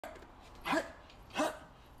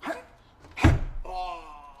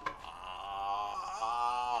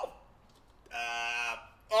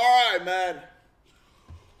All right, man.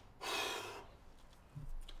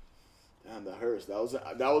 Damn, that hurts. That was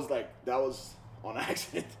on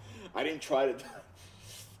accident. I didn't try to.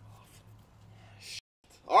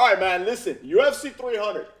 All right, man. Listen, UFC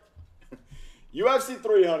 300. UFC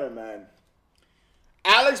 300, man.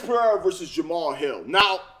 Alex Pereira versus Jamahal Hill.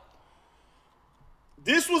 Now,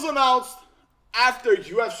 this was announced after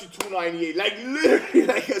UFC 298, like literally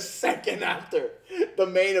like a second after the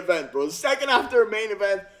main event, bro. The second after the main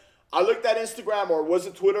event, I looked at Instagram, or was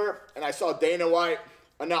it Twitter, and I saw Dana White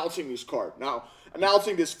announcing this card. Now,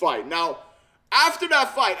 announcing this fight. Now, after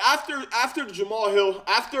that fight, after the Jamahal Hill,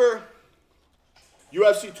 after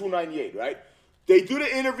UFC 298, right? They do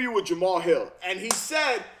the interview with Jamahal Hill, and he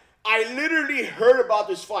said, I literally heard about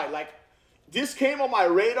this fight. Like, this came on my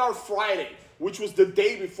radar Friday, which was the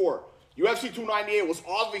day before. UFC 298 was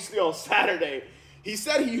obviously on Saturday. He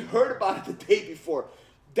said he heard about it the day before.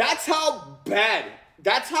 That's how bad,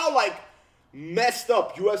 that's how, like, messed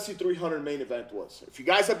up UFC 300 main event was. If you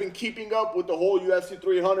guys have been keeping up with the whole UFC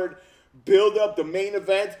 300 build up, the main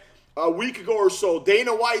event, a week ago or so,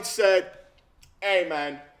 Dana White said, hey,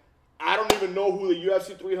 man, I don't even know who the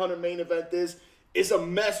UFC 300 main event is. It's a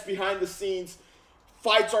mess behind the scenes.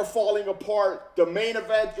 Fights are falling apart. The main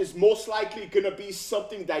event is most likely going to be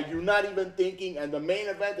something that you're not even thinking. And the main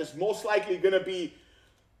event is most likely going to be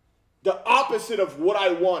the opposite of what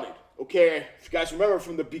I wanted. Okay? If you guys remember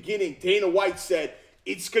from the beginning, Dana White said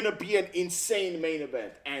it's going to be an insane main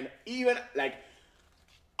event. And even, like,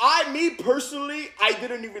 me personally, I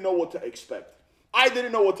didn't even know what to expect. I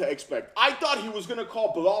didn't know what to expect. I thought he was going to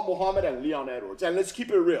call Bilal Muhammad and Leon Edwards. And let's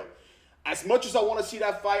keep it real. As much as I want to see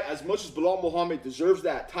that fight, as much as Bilal Muhammad deserves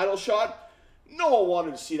that title shot, no one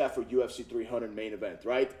wanted to see that for UFC 300 main event,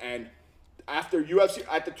 right? And after UFC,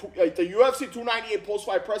 at the UFC 298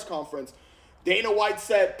 post-fight press conference, Dana White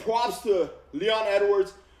said, props to Leon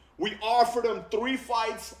Edwards. We offered him 3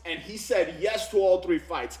 fights, and he said yes to all 3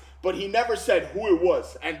 fights. But he never said who it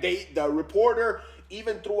was. And the reporter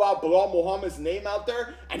even threw out Bilal Muhammad's name out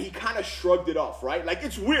there, and he kind of shrugged it off, right? Like,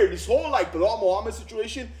 it's weird. This whole, like, Bilal Muhammad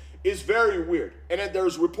situation is very weird. And then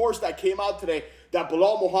there's reports that came out today that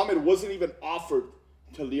Bilal Muhammad wasn't even offered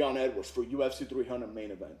to Leon Edwards for UFC 300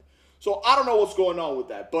 main event. So I don't know what's going on with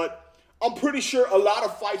that, but I'm pretty sure a lot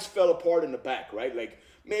of fights fell apart in the back, right? Like,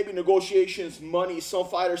 maybe negotiations, money, some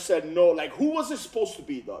fighters said no. Like, who was it supposed to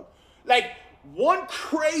be, dog? Like, one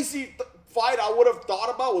crazy fight I would have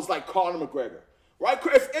thought about was, like, Conor McGregor, right?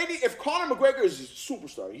 If Conor McGregor is a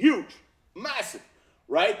superstar, huge, massive,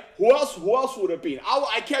 right? Who else would it have been?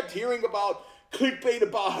 I kept hearing about clickbait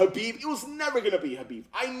about Khabib. It was never going to be Khabib.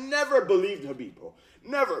 I never believed Khabib, bro.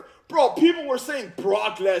 Never. Bro, people were saying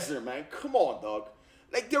Brock Lesnar, man. Come on, dog.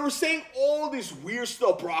 Like, they were saying all this weird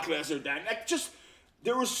stuff, Brock Lesnar, Dan. Like, just,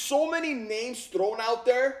 there were so many names thrown out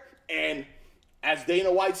there, and as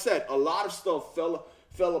Dana White said, a lot of stuff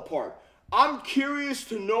fell apart. I'm curious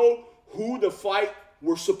to know who the fight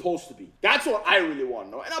were supposed to be. That's what I really want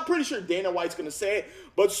to know. And I'm pretty sure Dana White's going to say it.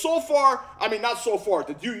 But so far, I mean, not so far.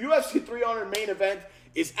 The UFC 300 main event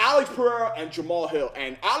is Alex Pereira and Jamahal Hill.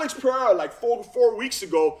 And Alex Pereira, like four weeks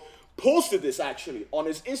ago, posted this actually on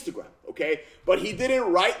his Instagram, okay? But he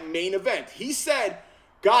didn't write main event. He said,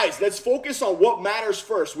 guys, let's focus on what matters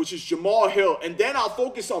first, which is Jamahal Hill. And then I'll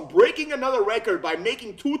focus on breaking another record by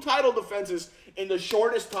making 2 title defenses in the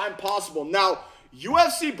shortest time possible. Now,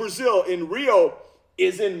 UFC Brazil in Rio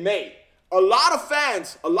is in May. A lot of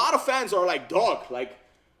fans are like, dog, like,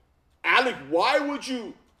 Alec, why would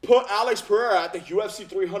you put Alex Pereira at the UFC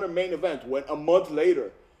 300 main event when a month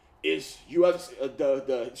later is UFC,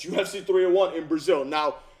 the UFC 301 in Brazil?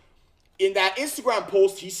 Now, in that Instagram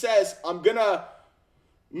post, he says, I'm gonna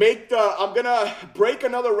break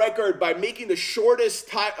another record by making the shortest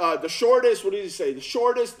title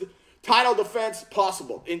defense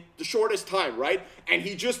possible in the shortest time, right? And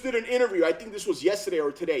he just did an interview. I think this was yesterday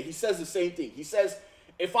or today. He says the same thing. He says,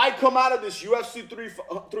 if I come out of this UFC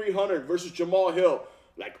 300 versus Jamahal Hill,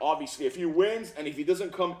 like, obviously, if he wins and if he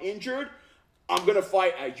doesn't come injured, I'm going to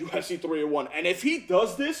fight at UFC 301. And if he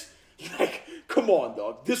does this, like, come on,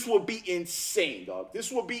 dog. This will be insane, dog.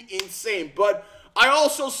 This will be insane. But I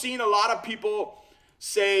also seen a lot of people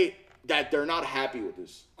say that they're not happy with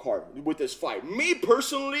this card, with this fight. Me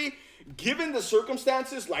personally, given the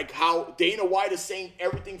circumstances, like how Dana White is saying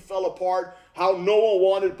everything fell apart, how no one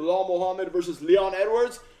wanted Bilal Muhammad versus Leon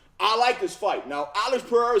Edwards, I like this fight. Now, Alex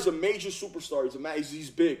Pereira is a major superstar.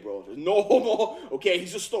 He's big, bro. There's no homo. Okay,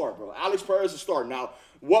 he's a star, bro. Alex Pereira is a star. Now,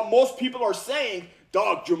 what most people are saying,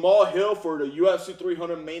 dog, Jamahal Hill for the UFC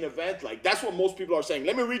 300 main event. Like, that's what most people are saying.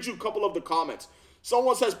 Let me read you a couple of the comments.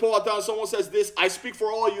 Someone says Poatan, someone says this. I speak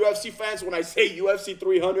for all UFC fans when I say UFC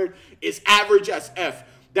 300 is average as F.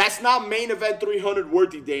 That's not main event 300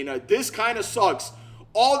 worthy, Dana. This kind of sucks.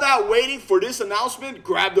 All that waiting for this announcement,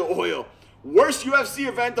 grab the oil. Worst UFC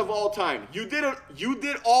event of all time. You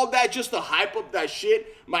did all that just to hype up that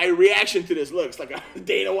shit. My reaction to this looks like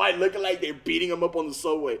Dana White looking like they're beating him up on the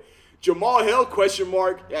subway. Jamahal Hill, question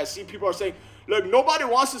mark. Yeah, see, people are saying, look, nobody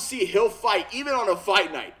wants to see Hill fight, even on a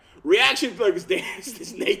fight night. Reaction to like,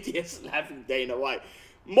 this Nathan slapping Dana White.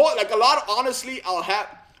 More like a lot of, honestly,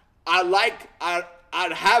 I'd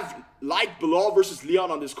have liked Bilal versus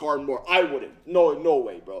Leon on this card more. I wouldn't. No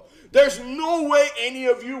way, bro. There's no way any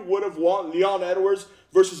of you would have won Leon Edwards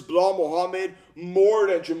versus Bilal Muhammad more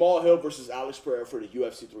than Jamahal Hill versus Alex Pereira for the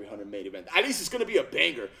UFC 300 main event. At least it's going to be a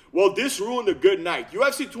banger. Well, this ruined a good night.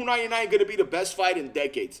 UFC 299 going to be the best fight in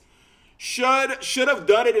decades. Should have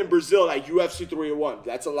done it in Brazil at UFC 301.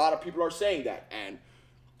 That's a lot of people are saying that. And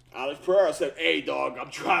Alex Pereira said, hey, dog,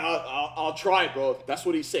 I'm trying. I'll try, bro. That's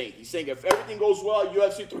what he's saying. He's saying if everything goes well at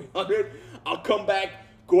UFC 300, I'll come back,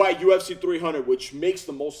 go at UFC 300, which makes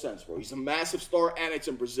the most sense, bro. He's a massive star, and it's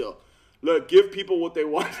in Brazil. Look, give people what they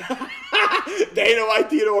want. Dana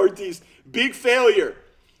White, Tito Ortiz. Big failure.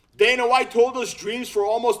 Dana White told us dreams for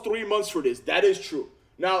almost 3 months for this. That is true.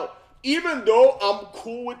 Now, even though I'm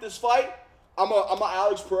cool with this fight, I'm a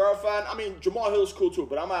Alex Pereira fan. I mean, Jamahal Hill is cool too,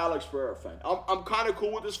 but I'm an Alex Pereira fan. I'm kind of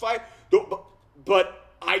cool with this fight. But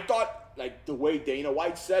I thought, like, the way Dana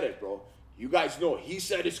White said it, bro. You guys know, he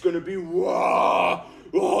said it's going to be raw.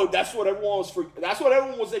 Oh, that's what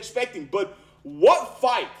everyone was expecting. But what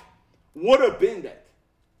fight would have been that?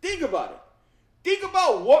 Think about it. Think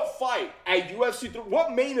about what fight at UFC 3,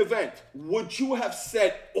 what main event would you have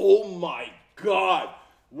said, oh my God,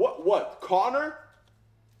 what, Conor?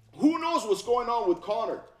 Who knows what's going on with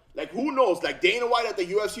Conor? Like, who knows? Like, Dana White at the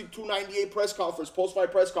UFC 298 press conference,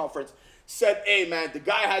 post-fight press conference, said, hey, man, the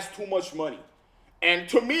guy has too much money. And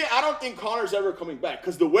to me, I don't think Conor's ever coming back.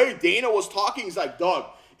 Because the way Dana was talking, he's like, dog,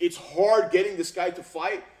 it's hard getting this guy to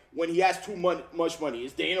fight when he has too much money.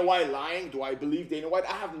 Is Dana White lying? Do I believe Dana White?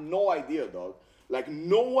 I have no idea, dog. Like,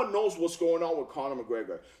 no one knows what's going on with Conor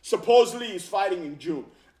McGregor. Supposedly, he's fighting in June.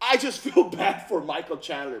 I just feel bad for Michael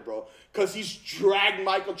Chandler, bro. Because he's dragged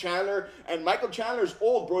Michael Chandler. And Michael Chandler's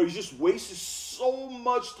old, bro. He's just wasted so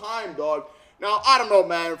much time, dog. Now, I don't know,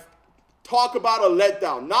 man. Talk about a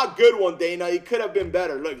letdown. Not good one, Dana. It could have been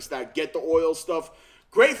better. Look, it's that get the oil stuff.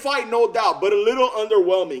 Great fight, no doubt, but a little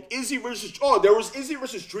underwhelming. Izzy versus... Oh, there was Izzy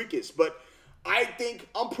versus Dricus, but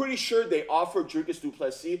I'm pretty sure they offered Dricus du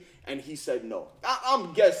Plessis, and he said no.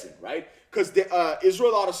 I'm guessing, right? Because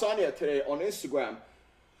Israel Adesanya today on Instagram,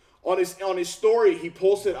 on his story, he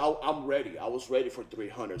posted, I'm ready. I was ready for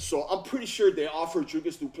 300. So I'm pretty sure they offered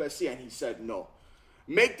Dricus du Plessis, and he said no.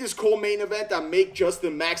 Make this co-main event and make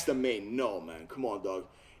Justin Max the main. No, man. Come on, dog.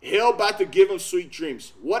 Hill about to give him sweet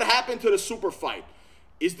dreams. What happened to the super fight?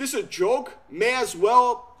 Is this a joke? May as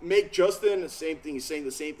well make Justin the same thing. He's saying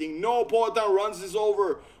the same thing. No, Poatan runs this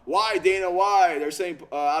over. Why, Dana? Why? They're saying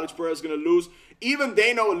Alex Pereira's going to lose. Even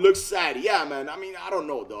Dana looks sad. Yeah, man. I mean, I don't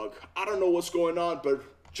know, dog. I don't know what's going on. But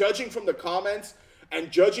judging from the comments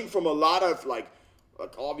and judging from a lot of, like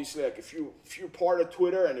obviously, like if you're part of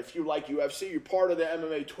Twitter and if you like UFC, you're part of the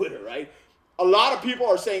MMA Twitter, right? A lot of people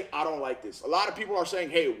are saying, I don't like this. A lot of people are saying,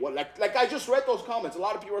 hey, what? Like I just read those comments. A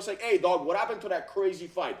lot of people are saying, hey, dog, what happened to that crazy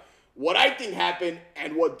fight? What I think happened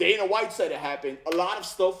and what Dana White said it happened, a lot of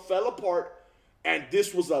stuff fell apart, and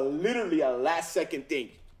this was literally a last-second thing.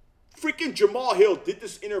 Freaking Jamahal Hill did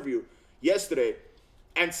this interview yesterday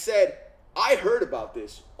and said, I heard about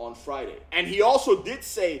this on Friday. And he also did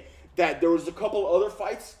say that there was a couple other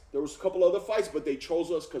fights. But they chose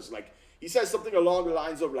us because, like, he said something along the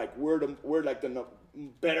lines of, like, we're like the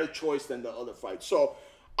better choice than the other fight. So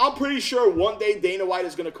I'm pretty sure one day Dana White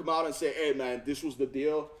is going to come out and say, hey, man, this was the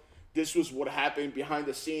deal. This was what happened behind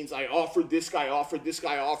the scenes. I offered this guy, offered this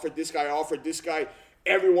guy, offered this guy, offered this guy.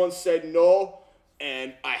 Everyone said no,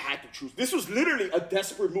 and I had to choose. This was literally a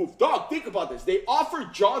desperate move. Dog, think about this. They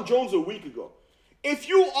offered John Jones a week ago. If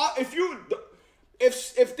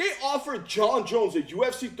they offered John Jones a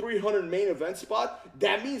UFC 300 main event spot,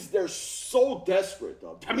 that means they're so desperate,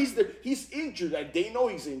 dog. That means that he's injured, and they know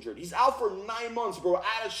he's injured. He's out for 9 months, bro,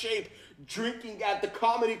 out of shape, drinking at the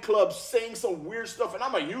comedy club, saying some weird stuff. And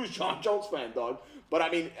I'm a huge John Jones fan, dog. But,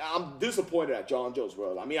 I mean, I'm disappointed at John Jones,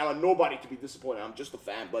 bro. I mean, I'm a nobody to be disappointed. I'm just a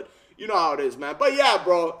fan. But you know how it is, man. But, yeah,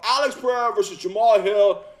 bro, Alex Pereira versus Jamahal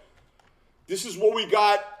Hill. This is what we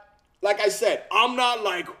got. like I said, I'm not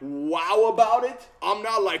like wow about it. I'm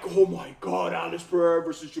not like, oh my God, Alex Pereira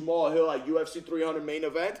versus Jamahal Hill at UFC 300 main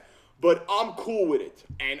event. But I'm cool with it.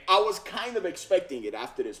 And I was kind of expecting it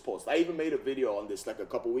after this post. I even made a video on this like a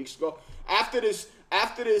couple weeks ago. After this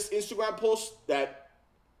Instagram post that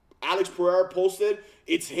Alex Pereira posted,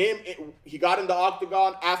 it's him. He got in the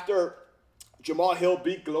octagon after Jamahal Hill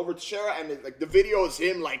beat Glover Teixeira, and like the video is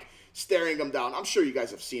him like staring him down. I'm sure you guys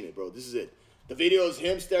have seen it, bro. This is it. The video is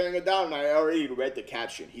him staring him down, and I already read the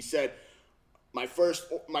caption. He said, my first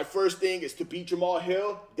thing is to beat Jamahal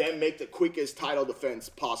Hill, then make the quickest title defense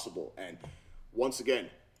possible. And once again,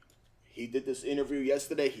 he did this interview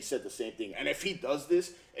yesterday. He said the same thing. And if he does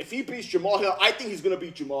this, if he beats Jamahal Hill, I think he's gonna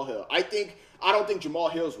beat Jamahal Hill. I don't think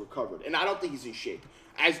Jamahal Hill's recovered, and I don't think he's in shape.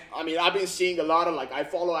 I've been seeing a lot of, like, I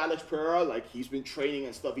follow Alex Pereira, like, he's been training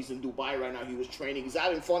and stuff. He's in Dubai right now. He was training. He's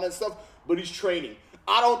having fun and stuff, but he's training.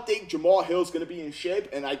 I don't think Jamahal Hill's gonna be in shape,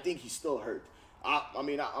 and I think he's still hurt.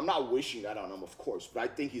 I'm not wishing that on him, of course, but I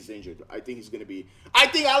think he's injured. I think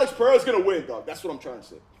Alex Pereira's going to win, dog. That's what I'm trying to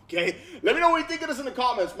say, okay? Let me know what you think of this in the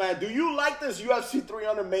comments, man. Do you like this UFC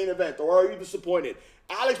 300 main event, or are you disappointed?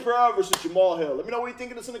 Alex Pereira versus Jamahal Hill. Let me know what you think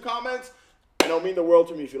of this in the comments. And it'll mean the world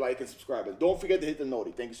to me if you like and subscribe. And don't forget to hit the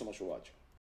noti. Thank you so much for watching.